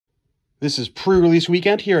This is pre-release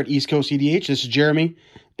weekend here at Coast EDH. This is Jeremy,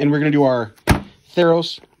 and we're going to do our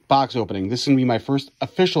Theros box opening. This is going to be my first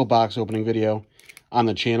official box opening video on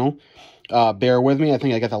the channel. Bear with me. I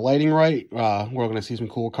think I got the lighting right. We're going to see some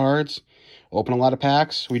cool cards. Open a lot of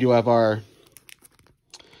packs. We do have our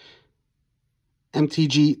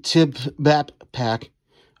MTG Tib Bap pack.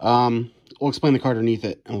 We'll explain the card underneath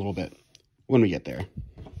it in a little bit when we get there.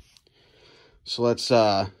 So let's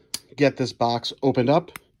get this box opened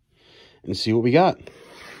up and see what we got.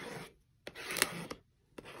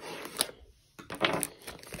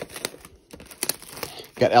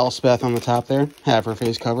 Got Elspeth on the top there. Have her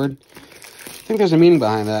face covered. I think there's a meaning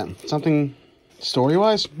behind that. Something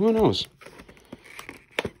story-wise? Who knows?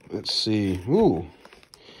 Let's see. Ooh.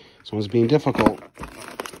 This one's being difficult.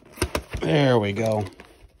 There we go.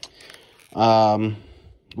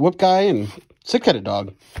 Whoop guy and sick-headed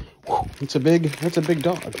dog. Whew, that's a big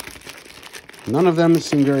dog. None of them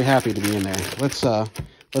seem very happy to be in there. Let's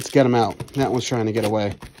get them out. That one's trying to get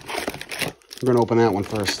away. We're going to open that one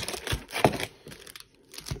first.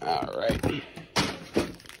 All right.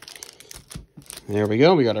 There we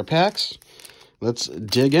go. We got our packs. Let's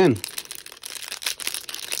dig in.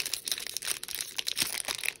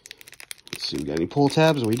 Let's see, we got any pull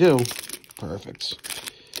tabs? We do. Perfect.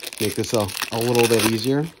 Make this a little bit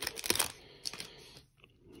easier.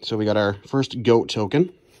 So we got our first goat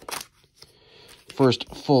token.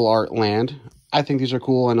 First full art land. I think these are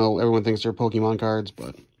cool. I know everyone thinks they're Pokemon cards,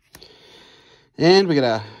 but... And we got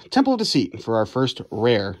a Temple of Deceit for our first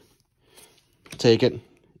rare. Take it.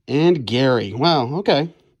 And Gary. Wow,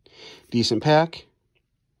 okay. Decent pack.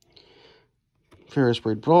 Ferris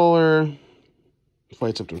Breed Brawler.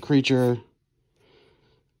 Fights up to a creature.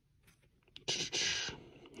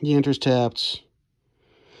 He enters tapped.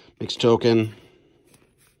 Mixed token.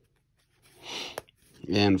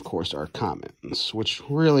 And, of course, our commons, which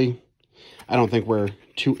really I don't think we're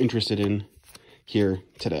too interested in here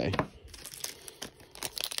today.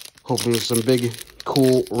 Hoping there's some big,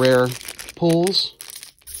 cool, rare pulls.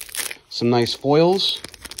 Some nice foils.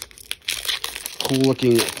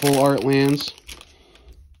 Cool-looking full art lands.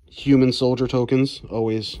 Human soldier tokens.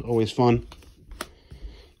 Always fun.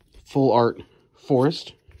 Full art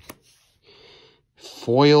forest.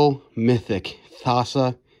 Foil mythic.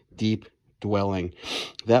 Thassa Deep Dwelling.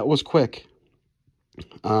 That was quick.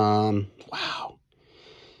 Wow.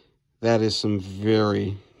 That is some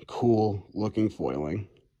very cool looking foiling.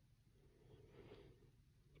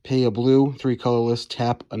 Pay a blue, 3 colorless,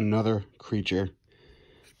 tap another creature.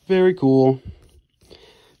 Very cool.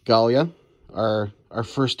 Galia, our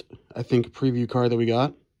first, I think, preview card that we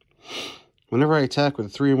got. Whenever I attack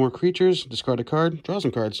with 3 or more creatures, discard a card, draw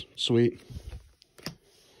some cards. Sweet.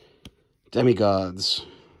 Demigods.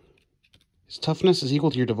 His toughness is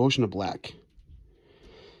equal to your devotion to black.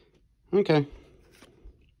 Okay.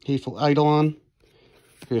 Hateful Eidolon.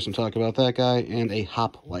 Here's some talk about that guy. And a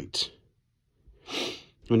Hoplite.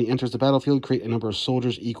 When he enters the battlefield, create a number of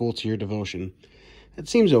soldiers equal to your devotion. That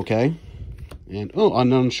seems okay. And, oh,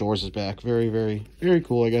 Unknown Shores is back. Very, very, very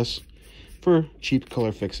cool, I guess. For cheap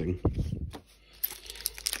color fixing.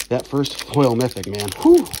 That first foil mythic, man.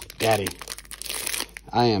 Whew, daddy.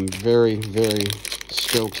 I am very, very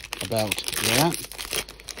stoked about that.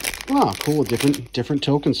 Wow, cool. Different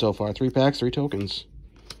tokens so far. 3 packs, 3 tokens.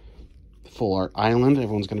 Full art island.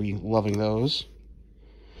 Everyone's going to be loving those.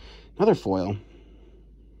 Another foil.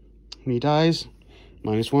 When he dies,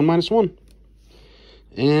 -1/-1.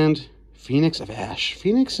 And Phoenix of Ash.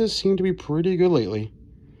 Phoenixes seem to be pretty good lately.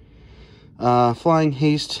 Flying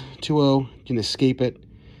haste 2/0. You can escape it.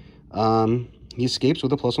 He escapes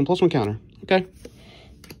with a +1/+1 counter. Okay.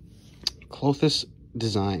 Clothis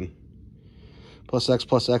Design.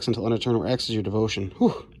 +X until end of turn where X is your devotion.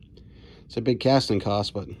 Whew. It's a big casting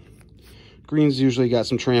cost, but green's usually got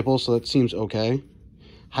some trample, so that seems okay.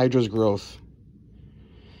 Hydra's Growth.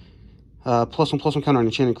 +1/+1 counter on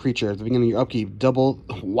enchanted creature. At the beginning of your upkeep, double.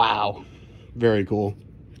 Wow. Very cool.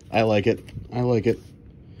 I like it. I like it.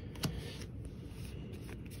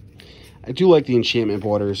 I do like the enchantment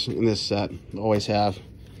borders in this set. Always have.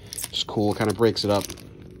 Just cool. Kind of breaks it up.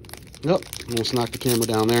 Oh, almost knocked the camera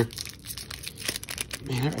down there.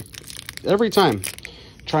 Man, every time.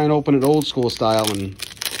 Try and open it old school style, and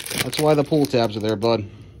that's why the pull tabs are there, bud.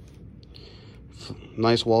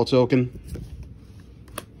 Nice wall token.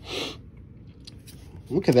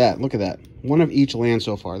 Look at that. Look at that. One of each land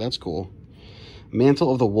so far. That's cool.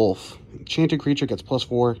 Mantle of the Wolf. Enchanted creature gets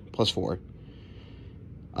 +4/+4.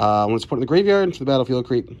 When it's put in the graveyard into the battlefield,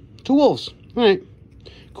 create 2 wolves. All right.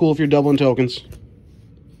 Cool if you're doubling tokens.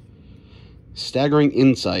 Staggering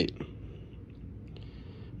Insight.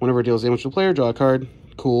 Whenever it deals damage to a player, draw a card.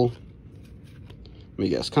 Cool. me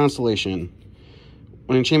guess. Constellation.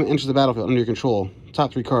 When an enchantment enters the battlefield under your control,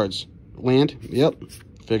 top 3 cards. Land. Yep.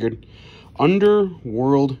 Figured.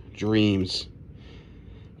 Underworld Dreams.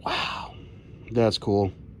 Wow. That's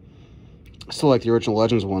cool. I still like the original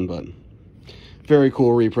Legends one, but very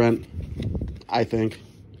cool reprint, I think.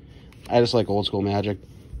 I just like old school Magic.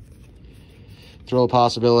 Thrill of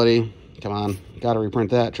Possibility. Come on. Gotta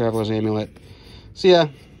reprint that. Traveler's Amulet. So yeah.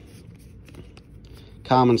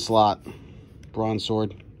 Common slot. Bronze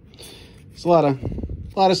Sword. It's a lot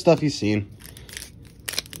of stuff you've seen.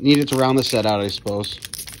 Needed to round the set out, I suppose.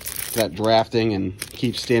 Got drafting and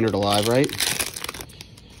keep standard alive, right?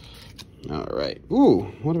 Alright.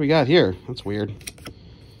 Ooh, what do we got here? That's weird.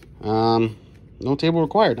 No table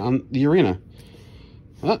required on the arena.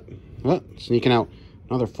 Sneaking out.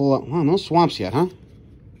 Another full out. Wow, no swamps yet, huh?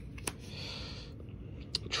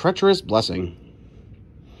 Treacherous Blessing.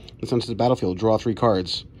 This enters the battlefield. Draw 3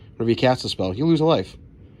 cards. Whenever you cast a spell, you lose a life.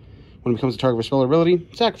 When it becomes a target for spell or ability,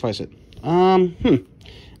 sacrifice it.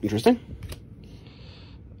 Interesting.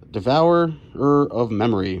 Devourer of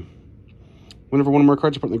Memory. Whenever one or more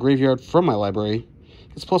cards are put in the graveyard from my library,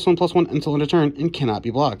 it's +1/+1 until end of turn and cannot be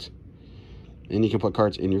blocked. And you can put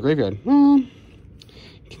cards in your graveyard. You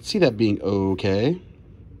can see that being okay.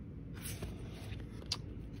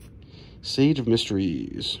 Sage of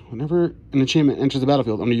Mysteries. Whenever an enchantment enters the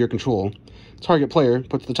battlefield under your control, target player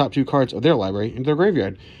puts the top 2 cards of their library into their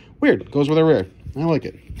graveyard. Weird. Goes with their rare. I like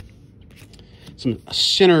it. Some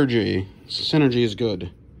synergy. Synergy is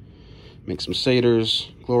good. Make some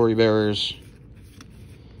satyrs, glory bearers.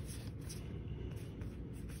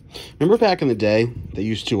 Remember back in the day, they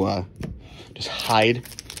used to just hide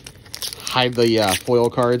the foil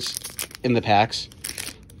cards in the packs.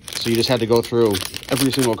 So you just had to go through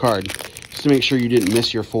every single card just to make sure you didn't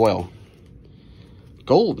miss your foil.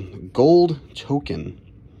 Gold token.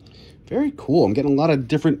 Very cool. I'm getting a lot of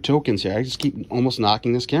different tokens here. I just keep almost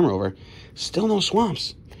knocking this camera over. Still no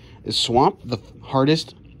swamps. Is swamp the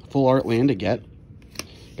hardest full art land to get?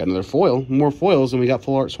 Got another foil. More foils than we got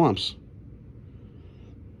full art swamps.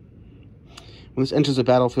 When this enters the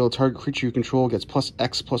battlefield, target creature you control gets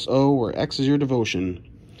 +X/+O, where X is your devotion.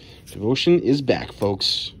 Devotion is back,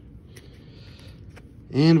 folks.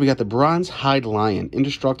 And we got the Bronze Hide Lion.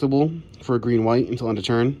 Indestructible for a green-white until end of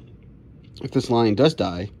turn. If this lion does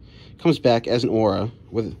die, it comes back as an aura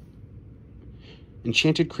with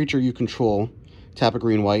enchanted creature you control, tap a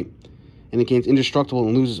green-white, and it gains indestructible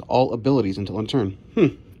and loses all abilities until end of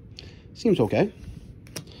turn. Seems okay.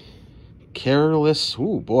 Careless,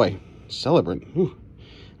 ooh boy, Celebrant. Ooh. I don't know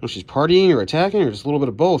if she's partying or attacking or just a little bit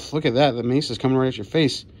of both. Look at that, the mace is coming right at your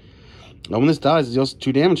face. Now, when this dies, it deals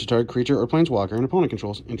 2 damage to target creature or planeswalker an opponent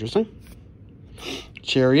controls. Interesting.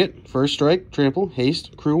 Chariot, first strike, trample,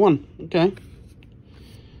 haste, crew 1. Okay.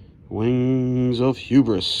 Wings of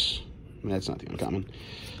Hubris. That's not the uncommon.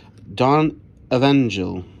 Dawn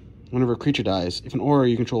Evangel. Whenever a creature dies, if an aura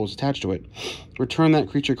you control is attached to it, return that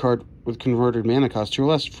creature card with converted mana cost 2 or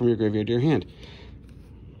less from your graveyard to your hand.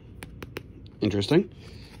 Interesting.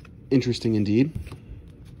 Interesting indeed.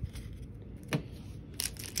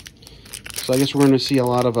 So I guess we're going to see a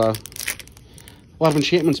lot of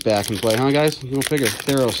enchantments back in play, huh, guys? Go figure.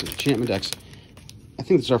 Theros enchantment decks. I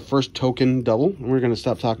think this is our first token double, and we're going to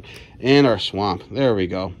stop talking. And our swamp. There we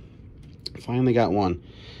go. Finally got one.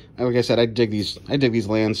 Like I said, I dig these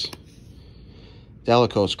lands.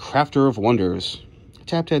 Dalikos, Crafter of Wonders.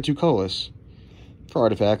 Tap to add 2 colorless for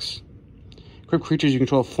artifacts. Equip creatures you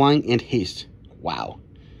control flying and haste. Wow.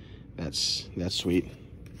 That's sweet.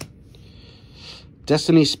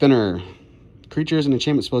 Destiny Spinner. Creatures and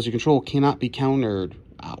enchantment spells you control cannot be countered.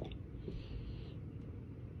 Wow.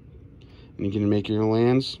 And you can make your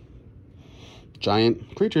lands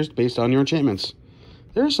giant creatures based on your enchantments.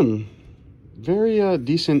 There's some very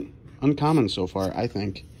decent uncommons so far, I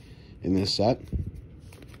think, in this set.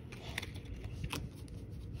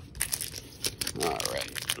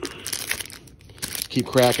 Keep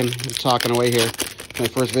cracking, talking away here. It's my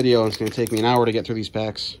first video, and it's going to take me an hour to get through these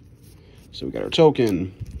packs. So we got our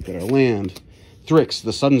token, got our land, Thrix,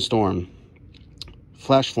 the Sudden Storm,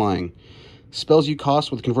 Flash Flying. Spells you cost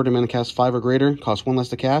with converted mana cast 5 or greater, cost 1 less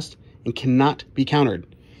to cast, and cannot be countered.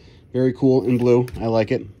 Very cool in blue. I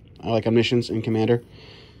like it. I like Omniscience in Commander.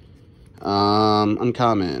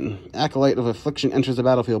 Uncommon. Acolyte of Affliction enters the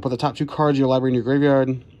battlefield. Put the top 2 cards of your library in your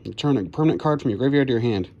graveyard. Return a permanent card from your graveyard to your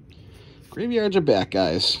hand. Graveyards are back,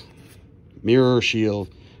 guys. Mirror Shield.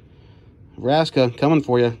 Vraska, coming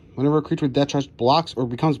for you. Whenever a creature with death touch blocks or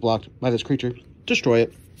becomes blocked by this creature, destroy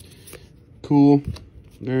it. Cool.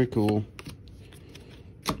 Very cool.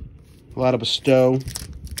 A lot of bestow.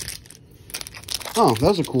 Oh, that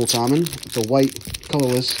was a cool common. It's a white,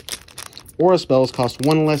 colorless. Aura spells cost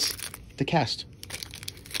 1 less to cast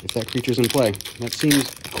if that creature's in play. That seems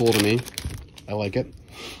cool to me. I like it.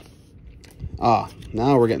 Ah,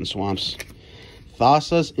 now we're getting swamps.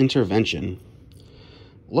 Thassa's Intervention.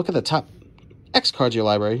 Look at the top X cards of your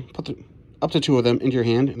library. Put up to 2 of them into your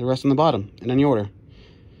hand and the rest in the bottom in any order.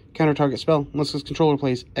 Counter target spell unless this controller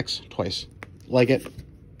plays X twice. Like it.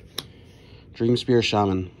 Dream Spear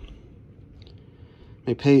Shaman.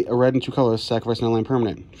 May pay a red and 2 colors, sacrifice a non-land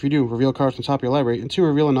permanent. If you do, reveal cards from the top of your library, and 2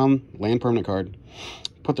 reveal a non-land permanent card.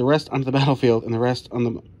 Put the rest onto the battlefield, and the rest on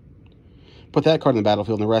the... Put that card in the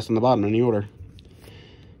battlefield, and the rest on the bottom in any order.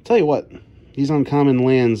 Tell you what, these uncommon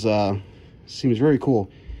lands seems very cool.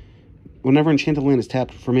 Whenever enchanted land is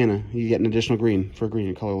tapped for mana, you get an additional green for green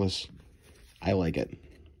and colorless. I like it.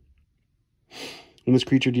 When this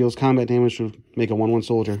creature deals combat damage to make a 1/1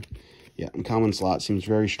 soldier. Yeah, uncommon slot seems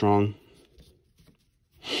very strong.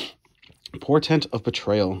 Portent of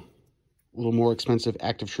Betrayal. A little more expensive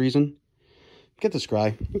Act of Treason. Get the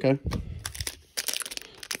Scry. Okay.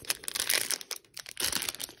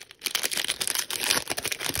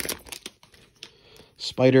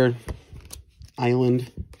 Spider.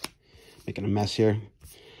 Island. Making a mess here.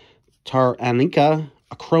 Taranika,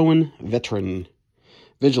 a Crowan Veteran.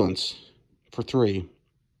 Vigilance for 3.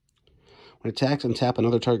 When it attacks, untap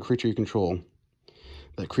another target creature you control.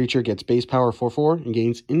 That creature gets base power 4/4 and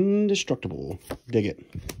gains indestructible. Dig it.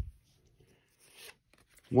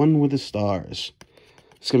 One with the Stars.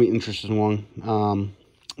 It's going to be an interesting one.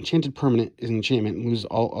 Enchanted permanent is an enchantment and loses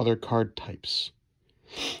all other card types.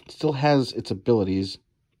 It still has its abilities,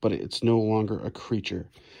 but it's no longer a creature.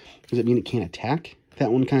 Does it mean it can't attack?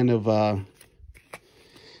 That one kind of, I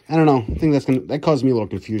don't know. I think that caused me a little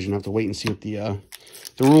confusion. I have to wait and see what the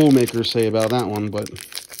rule makers say about that one, but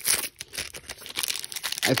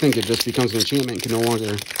I think it just becomes an enchantment and can no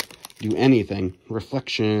longer do anything.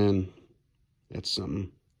 Reflection. It's,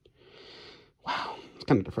 wow. It's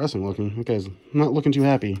kind of depressing looking. Okay, I'm not looking too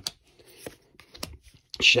happy.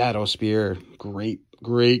 Shadow Spear.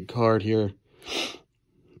 Great card here.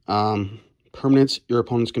 Permanents your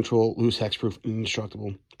opponent's control, lose hexproof, and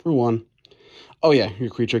indestructible. For 1. Oh yeah, your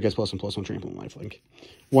creature gets +1/+1 trample and lifelink.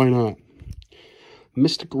 Why not?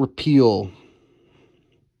 Mystic Repeal.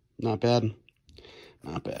 Not bad.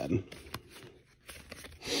 Not bad.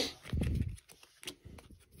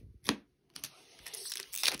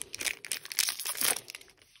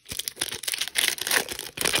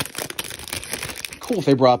 Cool if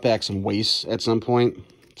they brought back some wastes at some point.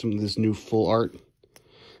 Some of this new full art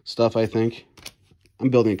stuff, I think. I'm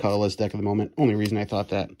building a colorless deck at the moment. Only reason I thought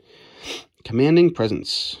that. Commanding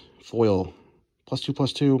Presence. Foil.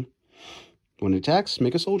 +2/+2. When it attacks,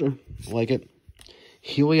 make a soldier. I like it.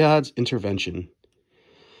 Heliod's Intervention.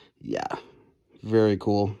 Yeah. Very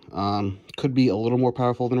cool. Could be a little more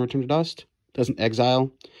powerful than Return to Dust. Doesn't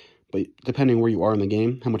exile. But depending where you are in the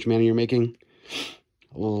game, how much mana you're making,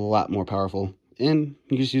 a lot more powerful. And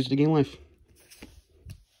you just use it to gain life.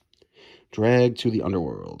 Drag to the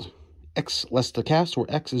Underworld. X less to cast, or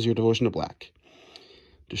X is your devotion to black.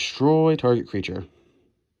 Destroy target creature.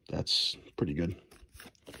 That's pretty good.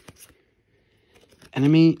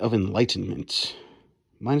 Enemy of Enlightenment.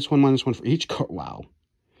 -1/-1 for each card. Wow.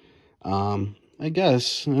 I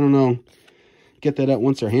guess. I don't know. Get that out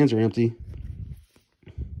once their hands are empty.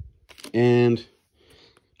 And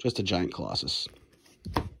just a giant Colossus.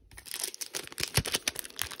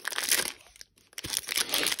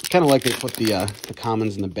 Kind of like they put the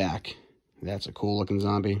commons in the back. That's a cool looking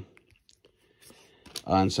zombie.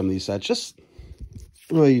 On some of these sets, just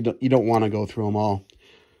really you don't want to go through them all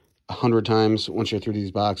 100 times once you're through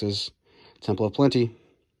these boxes. Temple of Plenty,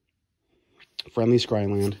 Friendly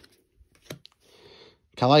Scryland,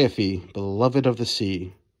 Calliope, Beloved of the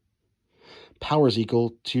Sea. Powers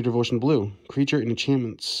equal to your devotion blue. Creature and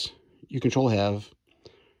enchantments you control have.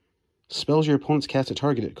 Spells your opponent's cast at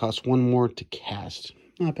target. It costs 1 more to cast.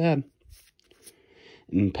 Not bad.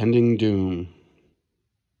 Impending Doom.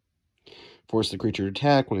 Force the creature to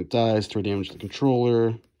attack. When it dies, 3 damage to the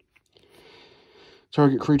controller.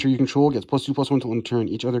 Target creature you control gets +2/+1 until end turn.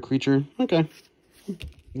 Each other creature. Okay.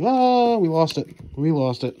 Ah, we lost it. We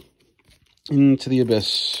lost it. Into the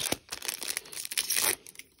Abyss.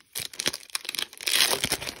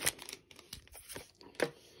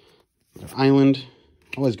 Island.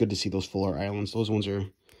 Always good to see those full art islands. Those ones are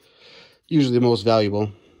usually the most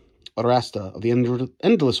valuable. Arasta of the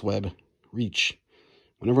Endless Web. Reach.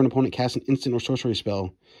 Whenever an opponent casts an instant or sorcery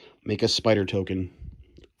spell, make a spider token.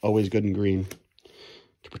 Always good in green.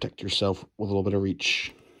 To protect yourself with a little bit of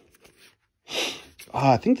reach.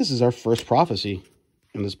 I think this is our first prophecy.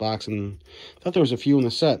 in this box, and I thought there was a few in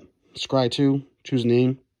the set. Scry 2, choose a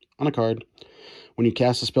name on a card. When you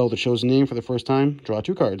cast a spell that shows a name for the first time, draw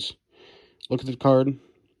 2 cards. Look at the card,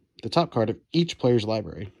 the top card of each player's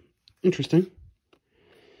library. Interesting.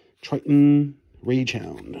 Triton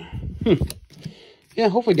Ragehound. Yeah,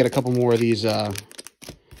 hopefully get a couple more of these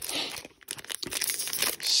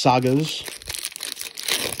sagas.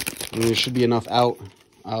 I mean, there should be enough out.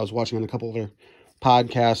 I was watching on a couple of their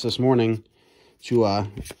podcasts this morning to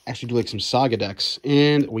actually do like some saga decks.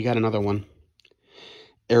 And we got another one.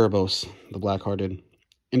 Erebos, the Black-Hearted.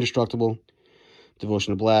 Indestructible.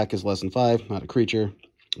 Devotion to black is less than 5, not a creature.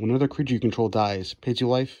 When another creature you control dies, pay 2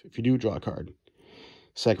 life. If you do, draw a card.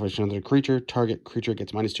 Sacrifice another creature. Target creature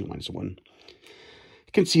gets -2/-1.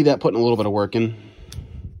 You can see that putting a little bit of work in.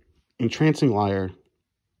 Entrancing Liar.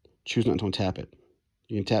 Choose not to untap it.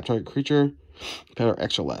 You can tap target creature, power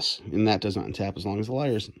X or less. And that does not untap as long as the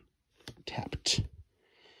liar is tapped.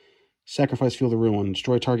 Sacrifice Field of Ruin.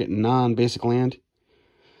 Destroy target non-basic land.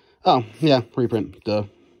 Oh, yeah, reprint. Duh.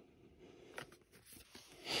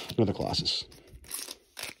 Another Colossus.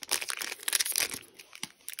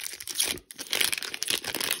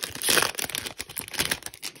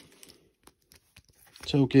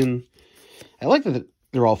 Token. I like that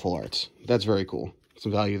they're all full arts. That's very cool.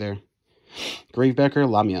 Some value there. Gravebecker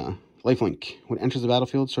Lamia. Lifelink. When it enters the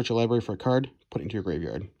battlefield, search your library for a card, put it into your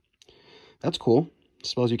graveyard. That's cool.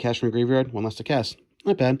 Spells you cast from your graveyard, 1 less to cast.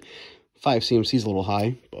 Not bad. 5 CMC is a little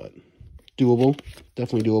high, but doable.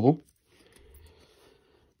 Definitely doable.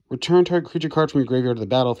 Return target creature card from your graveyard to the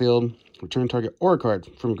battlefield. Return target aura card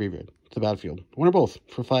from your graveyard to the battlefield. One or both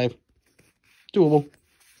for 5. Doable.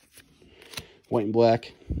 White and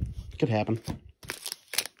black. Could happen.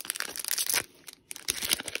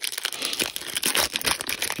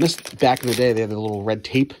 This, back in the day, they had the little red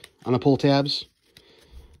tape on the pull tabs.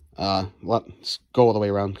 Let's go all the way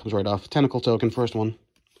around. Comes right off. Tentacle token, first one.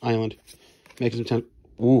 Island. Makes some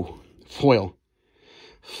ooh, foil.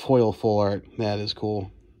 Foil full art. That is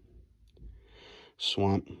cool.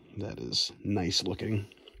 Swamp. That is nice looking.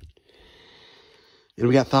 And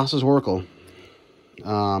we got Thassa's Oracle.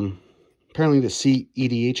 Apparently the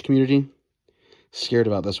CEDH community scared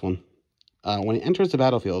about this one. When it enters the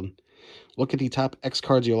battlefield, look at the top X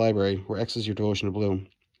cards of your library, where X is your devotion to blue.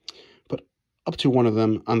 Put up to 1 of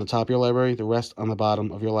them on the top of your library, the rest on the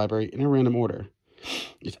bottom of your library in a random order.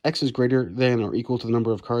 If X is greater than or equal to the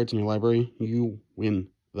number of cards in your library, you win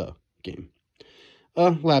the game.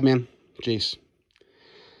 Labman, Jace.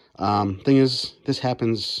 Thing is, this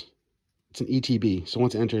happens, it's an ETB, so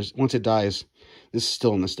once it dies, this is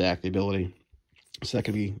still in the stack, the ability. So that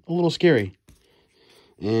could be a little scary.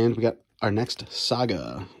 And we got our next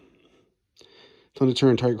Saga. On the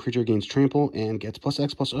turn, target creature gains trample and gets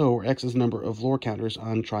 +X/+O, where X is the number of lore counters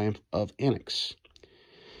on Triumph of Annex.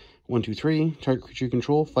 1, 2, 3. Target creature you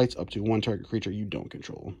control fights up to 1 target creature you don't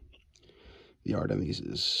control. The art on these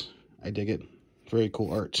is, I dig it. Very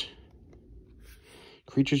cool art.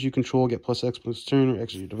 Creatures you control get +X/+turn, or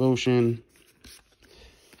X is your devotion.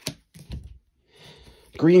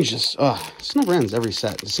 Green's just, this never ends every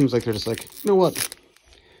set. It seems like they're just like, you know what?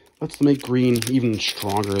 Let's make green even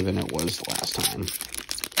stronger than it was last time.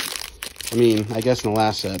 I mean, I guess in the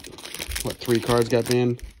last set, what, 3 cards got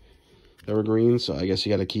banned that were green, so I guess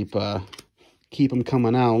you got to keep them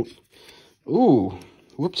coming out. Ooh,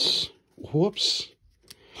 whoops.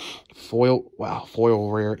 Foil, wow,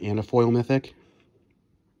 foil rare and a foil mythic.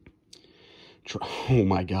 Oh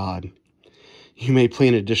my god. You may play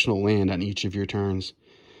an additional land on each of your turns.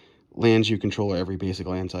 Lands you control are every basic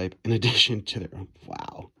land type, in addition to their,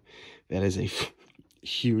 wow. That is a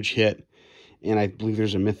huge hit. And I believe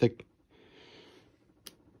there's a mythic.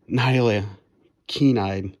 Nihila,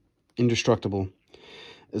 Keen-Eyed, Indestructible.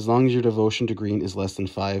 As long as your devotion to green is less than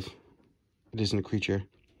 5, it isn't a creature.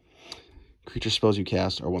 Creature spells you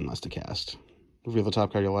cast are 1 less to cast. Reveal the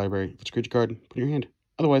top card of your library. If it's a creature card, put it in your hand.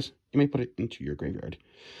 Otherwise, you may put it into your graveyard.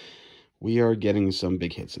 We are getting some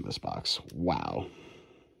big hits in this box. Wow.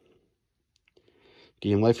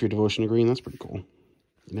 Gain life for your devotion to green. That's pretty cool.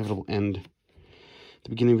 Inevitable end. At the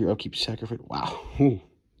beginning of your upkeep, sacrifice. Wow. Ooh.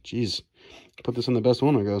 Jeez. Put this on the best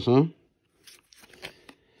one, I guess, huh?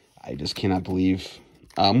 I just cannot believe.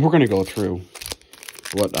 We're going to go through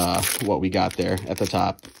what we got there at the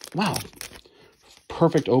top. Wow.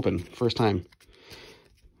 Perfect open. First time.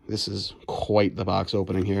 This is quite the box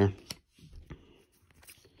opening here.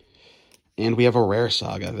 And we have a rare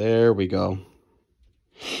saga. There we go.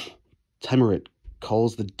 Timurit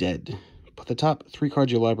Calls the Dead. Put the top 3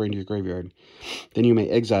 cards of your library into your graveyard. Then you may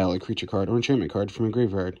exile a creature card or enchantment card from your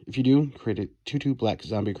graveyard. If you do, create a 2/2 black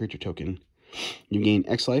zombie creature token. You gain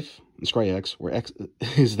X life and scry X, where X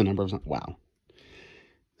is the number of... Wow.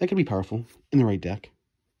 That could be powerful in the right deck.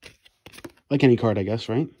 Like any card, I guess,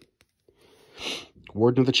 right?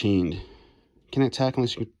 Warden of the Chained. Can attack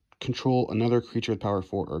unless you control another creature with power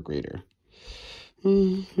 4 or greater.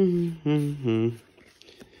 And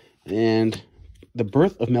the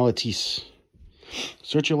Birth of Meletis.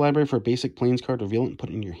 Search your library for a basic Plains card, reveal it, and put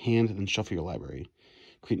it in your hand, and then shuffle your library.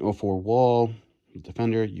 Create an 0/4 wall.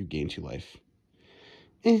 Defender, you gain 2 life.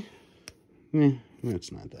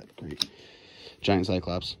 That's not that great. Giant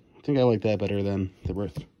Cyclops. I think I like that better than the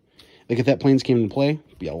Birth. Like, if that Plains came into play,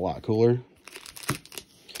 it'd be a lot cooler.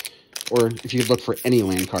 Or if you could look for any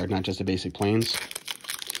land card, not just a basic Plains.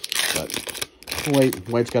 But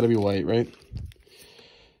white's got to be white, right?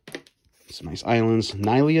 Some nice islands.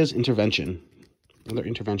 Nylia's Intervention. Another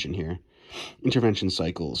intervention here. Intervention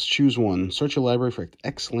cycles. Choose one. Search your library for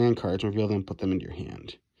X land cards and reveal them and put them into your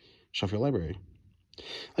hand. Shuffle your library.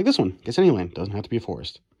 Like this one. Gets any land. Doesn't have to be a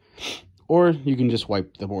forest. Or you can just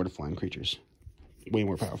wipe the board of flying creatures. Way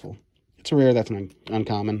more powerful. It's a rare. That's an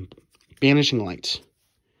uncommon. Banishing Light.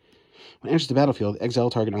 When it enters the battlefield,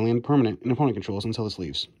 exile target on land permanent and opponent controls until this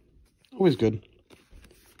leaves. Always good.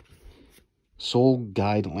 Soul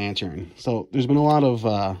Guide Lantern. So there's been a lot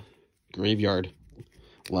of graveyard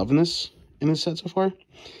love in this set so far.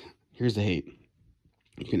 Here's the hate.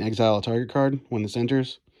 You can exile a target card when this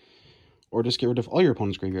enters, or just get rid of all your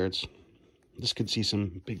opponent's graveyards. This could see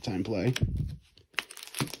some big time play.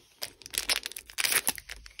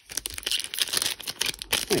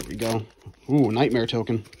 There we go. Ooh, Nightmare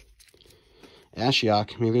token.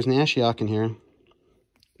 Ashiok. Maybe there's an Ashiok in here.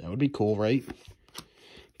 That would be cool, right?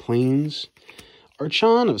 Plains.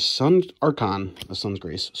 Archon of Sun's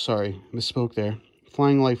Grace. Sorry, misspoke there.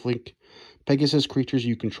 Flying lifelink. Pegasus creatures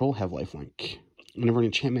you control have lifelink. Whenever an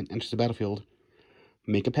enchantment enters the battlefield,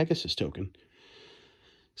 make a Pegasus token.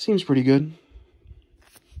 Seems pretty good.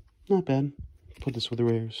 Not bad. Put this with the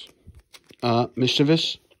rares.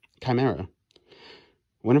 Mischievous Chimera.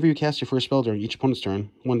 Whenever you cast your first spell during each opponent's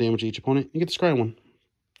turn, 1 damage to each opponent, you get to scry one.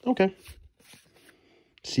 Okay.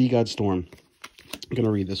 Sea God Storm. I'm going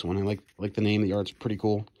to read this one. I like the name. The art's pretty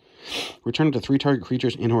cool. Return it to 3 target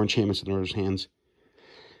creatures and or enchantments in the owner's hands.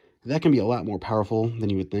 That can be a lot more powerful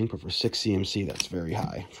than you would think, but for 6 CMC, that's very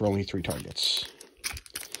high for only 3 targets.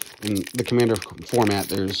 In the Commander format,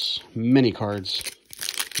 there's many cards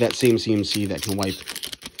that same CMC that can wipe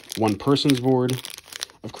one person's board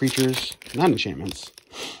of creatures, not enchantments,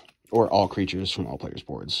 or all creatures from all players'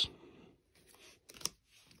 boards.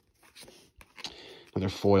 Another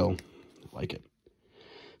foil. I like it.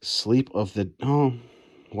 Sleep of the... Oh,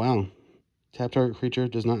 wow. Tap target creature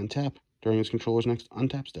does not untap during its controller's next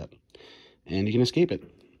untap step. And you can escape it.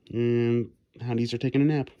 And howdies are taking a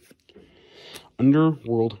nap.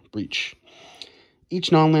 Underworld Breach. Each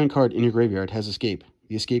non-land card in your graveyard has escape.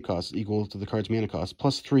 The escape cost is equal to the card's mana cost,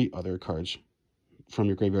 plus 3 other cards from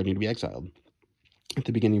your graveyard need to be exiled. At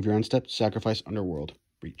the beginning of your end step, sacrifice Underworld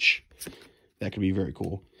Breach. That could be very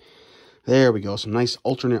cool. There we go. Some nice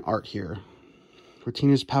alternate art here.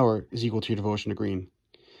 Retina's power is equal to your devotion to green.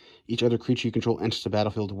 Each other creature you control enters the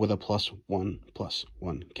battlefield with a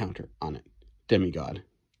 +1/+1 counter on it. Demigod.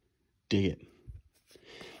 Dig it.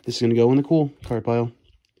 This is going to go in the cool card pile.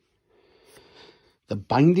 The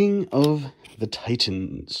Binding of the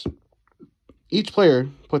Titans. Each player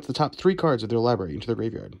puts the top 3 cards of their library into their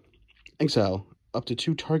graveyard. Exile up to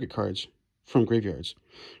 2 target cards from graveyards.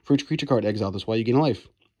 For each creature card exiled this way, you gain a life.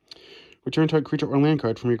 Return target creature or land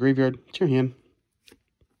card from your graveyard to your hand.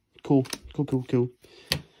 Cool. We're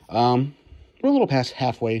a little past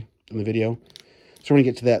halfway in the video. So we're going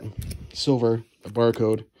to get to that silver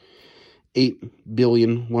barcode.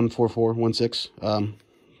 8,144,16.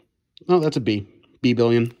 No, that's a B. B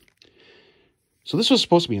billion. So this was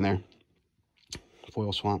supposed to be in there.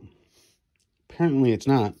 Foil Swamp. Apparently it's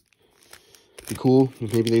not. Be cool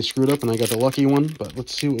if maybe they screwed up and I got the lucky one. But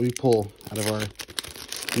let's see what we pull out of our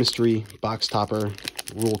mystery box topper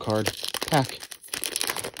rule card pack.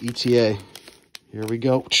 ETA. Here we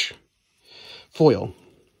go. Foil.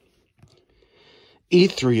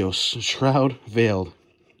 Aetherios. Shroud Veiled.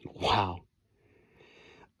 Wow.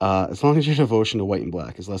 As long as your devotion to white and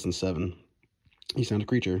black is less than 7, you sound a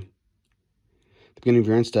creature. At the beginning of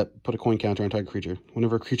your end step, put a coin counter on target creature.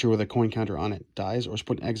 Whenever a creature with a coin counter on it dies or is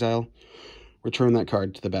put in exile, return that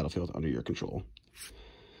card to the battlefield under your control.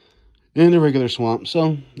 And a regular swamp.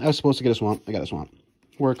 So, I was supposed to get a swamp. I got a swamp.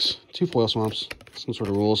 Works. 2 foil swamps. Some sort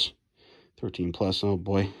of rules. 13 plus. Oh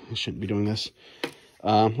boy, I shouldn't be doing this.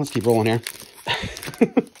 Let's keep rolling here.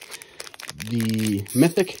 The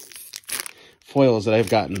mythic foils that I've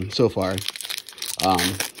gotten so far.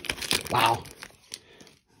 Wow.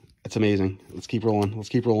 That's amazing. Let's keep rolling. Let's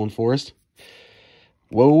keep rolling, Forest.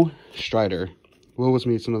 Woe Strider. Woe was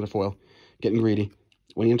me. It's another foil. Getting greedy.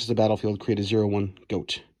 When he enters the battlefield, create a 0/1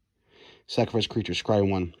 goat. Sacrifice creature, scry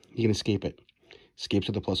 1. He can escape it. Escape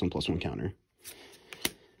to the +1/+1 counter.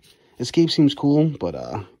 Escape seems cool, but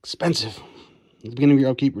expensive. At the beginning of your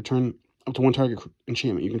upkeep, return up to 1 target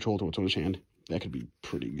enchantment you control to its owner's hand. That could be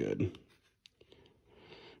pretty good.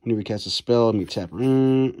 When you cast a spell, and we tap.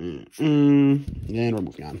 And we're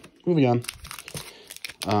moving on. Moving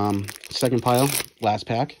on. Second pile, last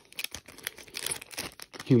pack.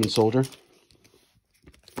 Human Soldier.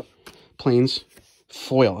 Plains.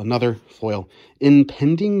 Foil, another foil.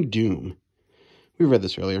 Impending Doom. We read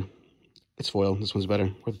this earlier. It's foil. This one's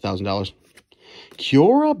better. Worth $1,000.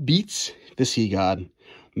 Kiora Beats the Sea God.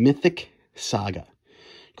 Mythic Saga.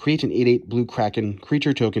 Create an 8/8 blue Kraken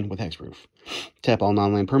creature token with hexproof. Tap all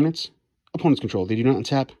non-land permanents. Opponent's control. They do not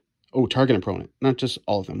untap. Oh, target opponent. Not just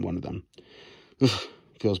all of them. One of them. Ugh,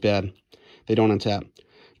 feels bad. They don't untap.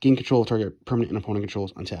 Gain control of target permanent and opponent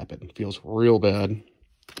controls. Untap it. Feels real bad.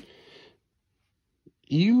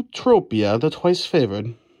 Eutropia, the twice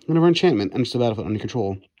favored. Whenever enchantment enters the battlefield under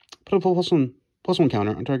control, put a +1/+1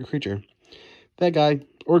 counter on target creature. That guy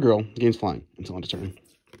or girl gains flying until end of turn.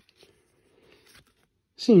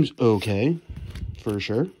 Seems okay, for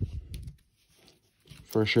sure.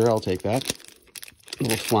 For sure, I'll take that. A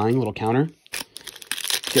little flying, a little counter.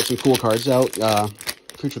 Get some cool cards out.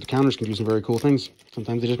 Creature with counters can do some very cool things.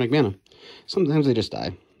 Sometimes they just make mana. Sometimes they just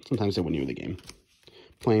die. Sometimes they win you the game.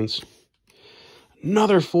 Plains.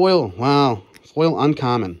 Another foil. Wow. Foil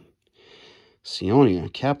uncommon.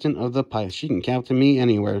 Sionia, captain of the Pirates. She can captain me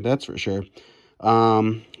anywhere, that's for sure.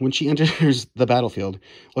 When she enters the battlefield,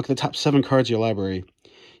 look at the top 7 cards of your library.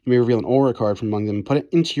 You may reveal an aura card from among them and put it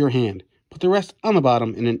into your hand. Put the rest on the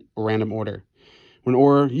bottom in a random order. When an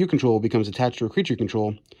aura you control becomes attached to a creature you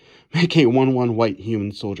control, make a 1/1 white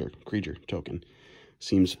human soldier creature token.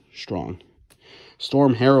 Seems strong.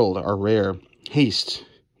 Storm Herald are rare. Haste.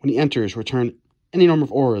 When he enters, return any number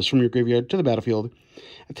of auras from your graveyard to the battlefield,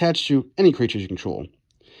 attached to any creatures you control.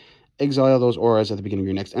 Exile those auras at the beginning of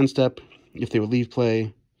your next end step. If they would leave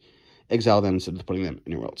play, exile them instead of putting them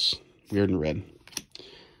anywhere else. Weird and red.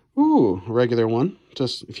 Ooh, a regular one.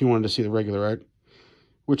 Just if you wanted to see the regular art,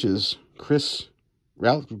 which is Chris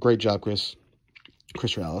Rallis. Great job, Chris.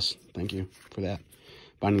 Chris Rallis. Thank you for that.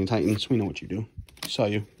 Binding the Titans. We know what you do. Saw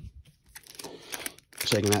you.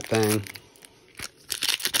 Checking that thing.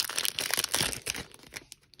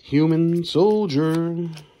 Human Soldier.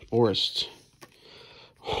 Forest.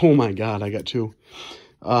 Oh my god, I got 2.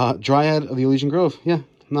 Dryad of the Elysian Grove. Yeah,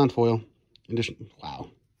 non-foil. Addition.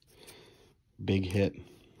 Wow. Big hit.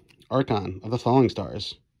 Archon of the Falling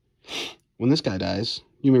Stars. When this guy dies,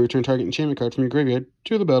 you may return target enchantment card from your graveyard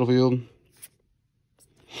to the battlefield.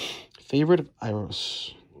 Favorite of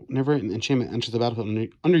Iros. Whenever an enchantment enters the battlefield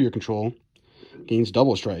under your control, gains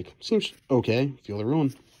double strike. Seems okay. Feel the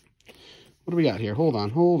ruin. What do we got here? Hold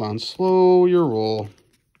on. Slow your roll.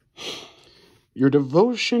 Your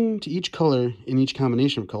devotion to each color in each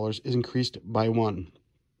combination of colors is increased by 1.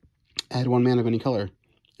 Add 1 mana of any color.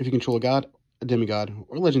 If you control a god, a demigod,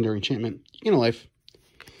 or legendary enchantment, you gain a life.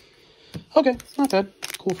 Okay, not bad.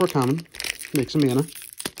 Cool for a common. Make some mana.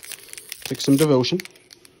 Pick some devotion.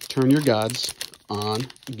 Turn your gods on.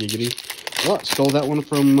 Giggity. Oh, stole that one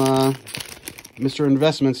from Mr.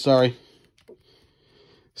 Investments, sorry.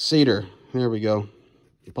 Satyr. There we go.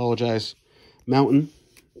 Apologize. Mountain.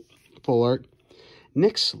 Full art.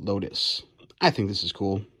 Nyx Lotus. I think this is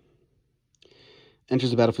cool.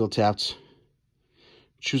 Enters the battlefield tapped.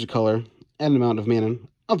 Choose a color. Add an amount of mana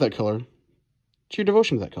of that color to your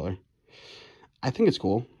devotion to that color. I think it's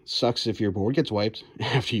cool. Sucks if your board gets wiped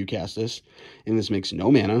after you cast this. And this makes no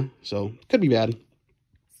mana. So, could be bad.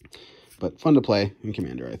 But fun to play in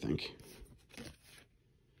Commander, I think.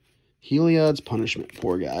 Heliod's Punishment.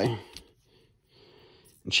 Poor guy.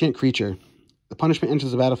 Enchant creature. The punishment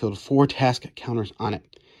enters the battlefield with 4 task counters on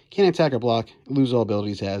it. Can't attack or block. Lose all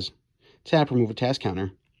abilities has. Tap, remove a task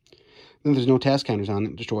counter. Then there's no task counters on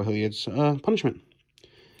it. Destroy Heliod's punishment.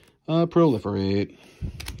 Proliferate.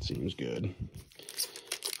 Seems good.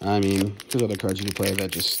 I mean, there's other cards you can play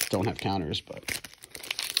that just don't have counters, but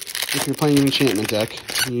if you're playing an enchantment deck,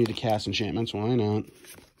 you need to cast enchantments. Why not?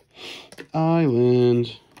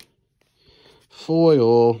 Island.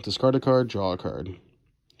 Foil. Discard a card, draw a card.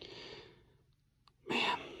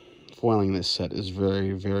 Man, foiling this set is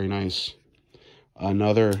very, very nice.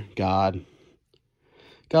 Another god.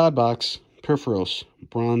 God box. Perforos.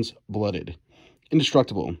 Bronze blooded.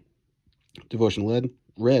 Indestructible. Devotion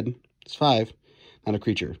red. It's 5. Not a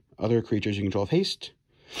creature. Other creatures you control have haste.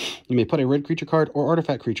 You may put a red creature card or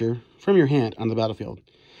artifact creature from your hand on the battlefield.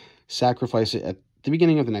 Sacrifice it at the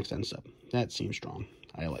beginning of the next end step. That seems strong.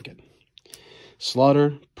 I like it.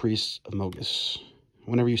 Slaughter Priests of Mogus.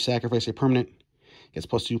 Whenever you sacrifice a permanent, it gets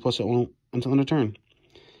 +2/+1 until end of turn.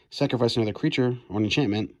 Sacrifice another creature or an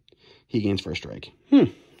enchantment, he gains first strike.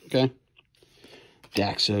 Okay.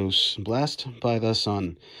 Daxos, Blessed by the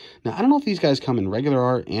Sun. Now, I don't know if these guys come in regular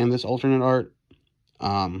art and this alternate art.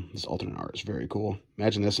 This alternate art is very cool.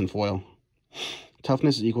 Imagine this in foil.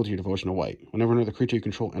 Toughness is equal to your devotion to white. Whenever another creature you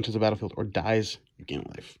control enters the battlefield or dies, you gain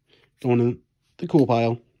life. Going in the cool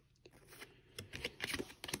pile.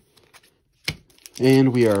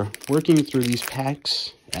 And we are working through these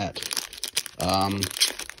packs at,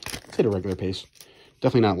 let's hit a regular pace.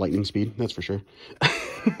 Definitely not lightning speed, that's for sure.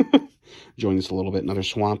 Enjoying this a little bit. Another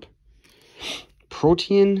swamp.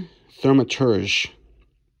 Protean Thaumaturge.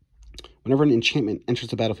 Whenever an enchantment enters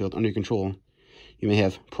the battlefield under your control, you may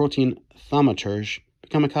have Protean Thaumaturge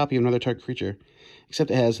become a copy of another target creature,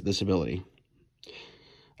 except it has this ability.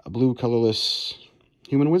 A blue colorless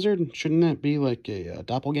human wizard? Shouldn't that be like a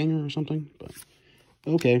doppelganger or something? But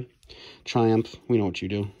okay. Triumph. We know what you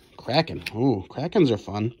do. Kraken. Ooh, Krakens are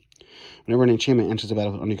fun. Whenever an enchantment enters the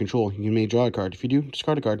battlefield under your control, you may draw a card. If you do,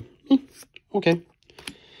 discard a card. Okay.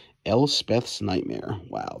 Elspeth's Nightmare.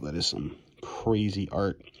 Wow, that is some crazy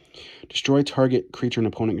art. Destroy target creature an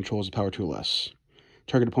opponent controls with power 2 or less.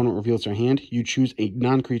 Target opponent reveals their hand. You choose a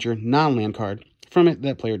non-creature, non-land card. From it,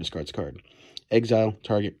 that player discards a card. Exile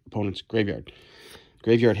target opponent's graveyard.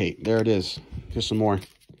 Graveyard hate. There it is. Just some more.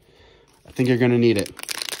 I think you're going to need it.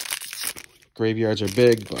 Graveyards are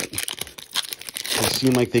big, but they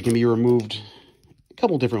seem like they can be removed a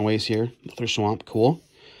couple different ways here. Another swamp. Cool.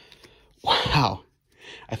 Wow.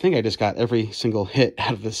 I think I just got every single hit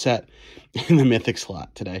out of the set in the mythic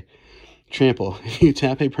slot today. Trample. If you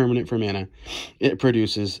tap a permanent for mana, it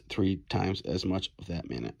produces 3 times as much of that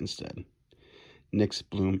mana instead. Nyx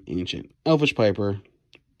Bloom Ancient. Elvish Piper.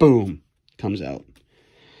 Boom. Comes out.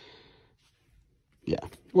 Yeah.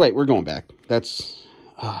 Wait, we're going back. That's,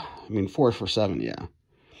 4 for 7, yeah.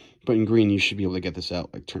 But in green, you should be able to get this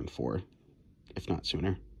out like turn 4, if not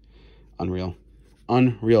sooner. Unreal.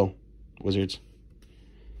 Unreal. Wizards.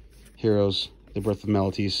 Heroes. The Birth of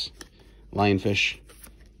Melodies. Lionfish.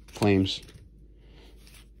 Flames.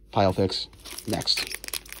 Pile fix. Next.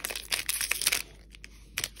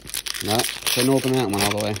 No, couldn't open that one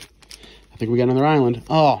all the way. I think we got another island.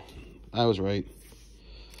 Oh, I was right.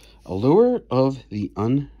 Allure of the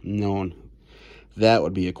Unknown. That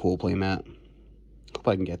would be a cool playmat. Hope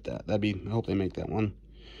I can get that. I hope they make that one.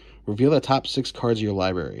 Reveal the top 6 cards of your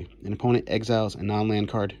library. An opponent exiles a non-land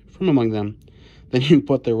card from among them. Then you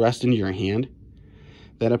put the rest into your hand.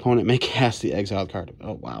 That opponent may cast the exiled card.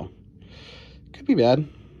 Oh, wow. Could be bad.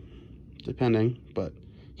 Depending. But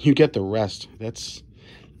you get the rest. That's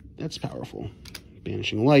powerful.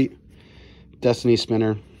 Banishing Light. Destiny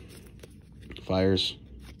Spinner. Fires.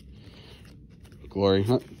 Glory.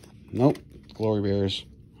 Nope. Glory Bearers.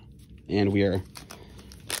 And we are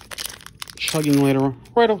chugging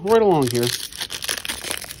right along here.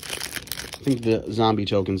 I think the zombie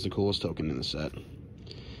token's the coolest token in the set.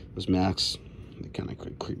 Those Max, they kind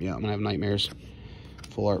of creep me out when I have nightmares.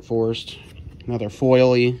 Full Art Forest. Another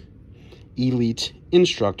foily Elite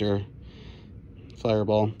Instructor.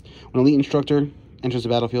 Fireball. When Elite Instructor enters the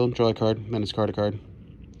battlefield, draw a card, then discard a card.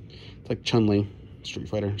 It's like Chun-Li, Street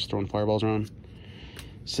Fighter, just throwing fireballs around.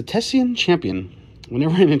 Cetacean Champion.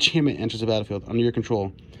 Whenever an enchantment enters the battlefield under your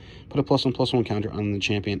control, put a +1/+1 counter on the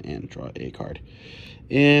champion and draw a card.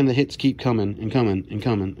 And the hits keep coming and coming and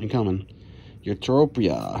coming and coming.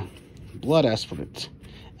 Eutropia. Blood Aspirant.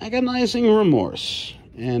 Agonizing Remorse.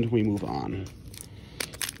 And we move on.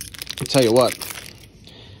 I'll tell you what.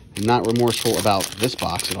 I'm not remorseful about this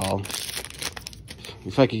box at all.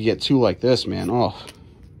 If I could get 2 like this, man. Oh,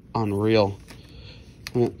 unreal.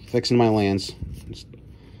 Fixing my lands.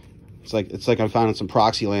 It's like I found some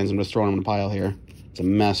proxy lands. I'm just throwing them in a pile here. It's a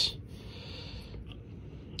mess.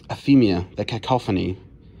 Ephemia, the Cacophony.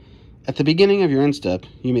 At the beginning of your end step,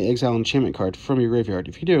 you may exile an enchantment card from your graveyard.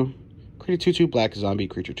 If you do, create a 2/2 black zombie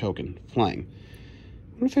creature token, flying.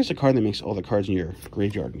 What if there's a card that makes all the cards in your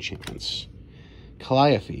graveyard enchantments?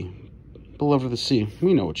 Calliope, Beloved of the Sea.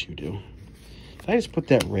 We know what you do. Did I just put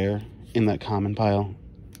that rare in that common pile?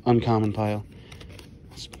 Uncommon pile?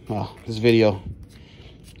 This video.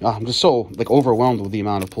 I'm just so overwhelmed with the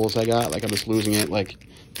amount of pulls I got. I'm just losing it,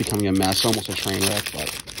 becoming a mess, almost a train wreck.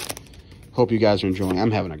 But hope you guys are enjoying. I'm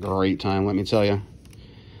having a great time, let me tell you.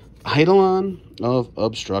 Eidolon of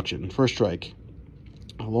Obstruction. First strike.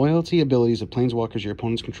 Loyalty abilities of planeswalkers your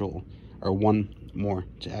opponents control are 1 more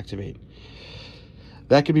to activate.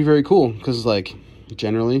 that could be very cool, because, like,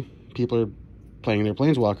 generally, people are playing their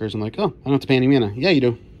Planeswalkers and like, oh, I don't have to pay any mana. Yeah, you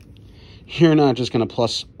do. You're not just going to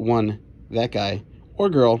 +1 that guy or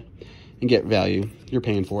girl and get value. You're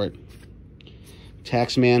paying for it.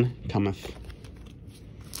 Taxman cometh.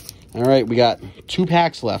 All right, we got 2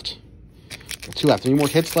 packs left. 2 left. Any more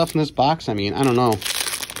hits left in this box? I mean, I don't know.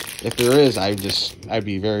 If there is, I'd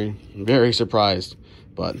be very, very surprised.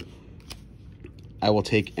 But I will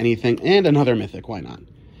take anything. And another mythic. Why not?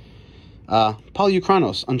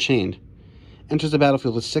 Polyuchronos, Unchained. Enters the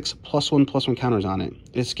battlefield with 6 +1/+1 counters on it.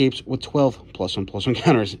 It escapes with 12 +1/+1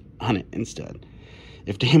 counters on it instead.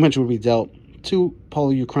 If damage would be dealt to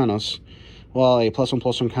Polyuchronos, while a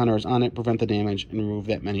 +1/+1 counter is on it, prevent the damage and remove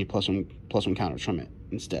that many +1/+1 counters from it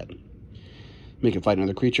instead. Make it fight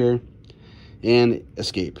another creature. And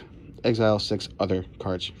escape. Exile 6 other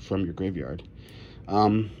cards from your graveyard.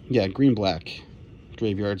 Yeah, green-black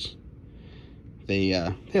graveyards. They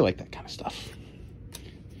like that kind of stuff.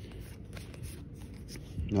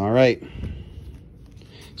 All right.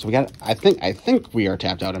 So we got. I think we are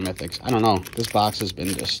tapped out of mythics. I don't know. This box has been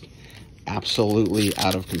just absolutely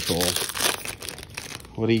out of control.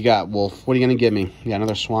 What do you got, Wolf? What are you gonna give me? You got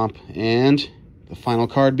another swamp, and the final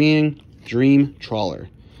card being Dream Trawler.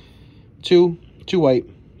 2 white,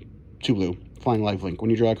 2 blue. Flying lifelink.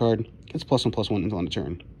 When you draw a card, gets +1/+1 until end of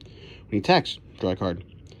turn. When you tax, draw a card.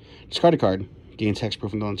 Discard a card. Gain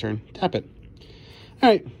hexproof until end of turn. Tap it. All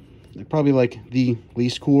right. Probably like the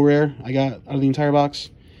least cool rare I got out of the entire box.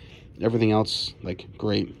 Everything else, like,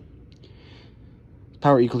 great.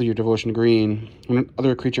 Power equal to your devotion to green. When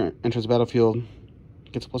another creature enters the battlefield,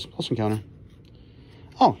 gets a +1/+1 counter.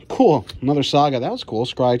 Oh, cool. Another Saga. That was cool.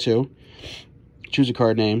 Scry 2. Choose a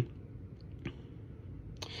card name.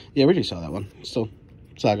 Yeah, we already saw that one. Still,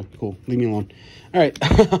 Saga. Cool. Leave me alone. All right.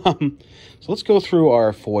 So let's go through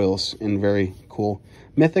our foils in very cool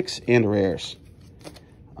mythics and rares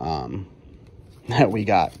that we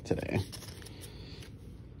got today.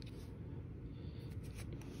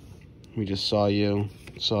 We just saw you.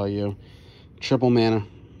 Triple mana.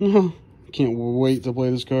 Can't wait to play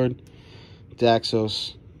this card.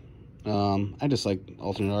 Daxos. I just like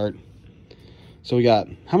alternate art. So we got,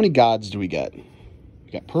 how many gods do we get?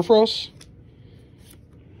 We got Perforos.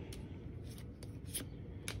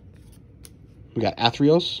 We got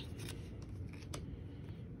Athreos.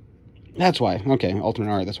 That's why. Okay, alternate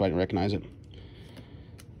art. That's why I didn't recognize it.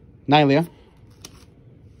 Nylea.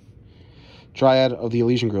 Dryad of the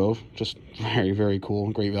Elysian Grove. Just very, very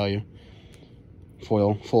cool. Great value.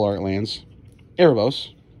 Foil. Full art lands. Erebos.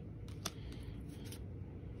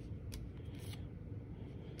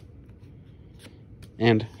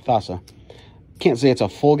 And Thassa. Can't say it's a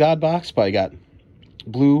full god box, but I got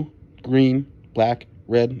blue, green, black,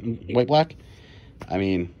 red, and white, black. I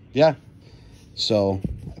mean, yeah. So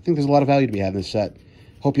I think there's a lot of value to be had in this set.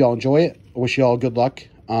 Hope you all enjoy it. I wish you all good luck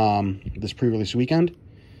this pre-release weekend.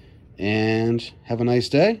 And have a nice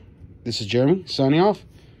day. This is Jeremy signing off.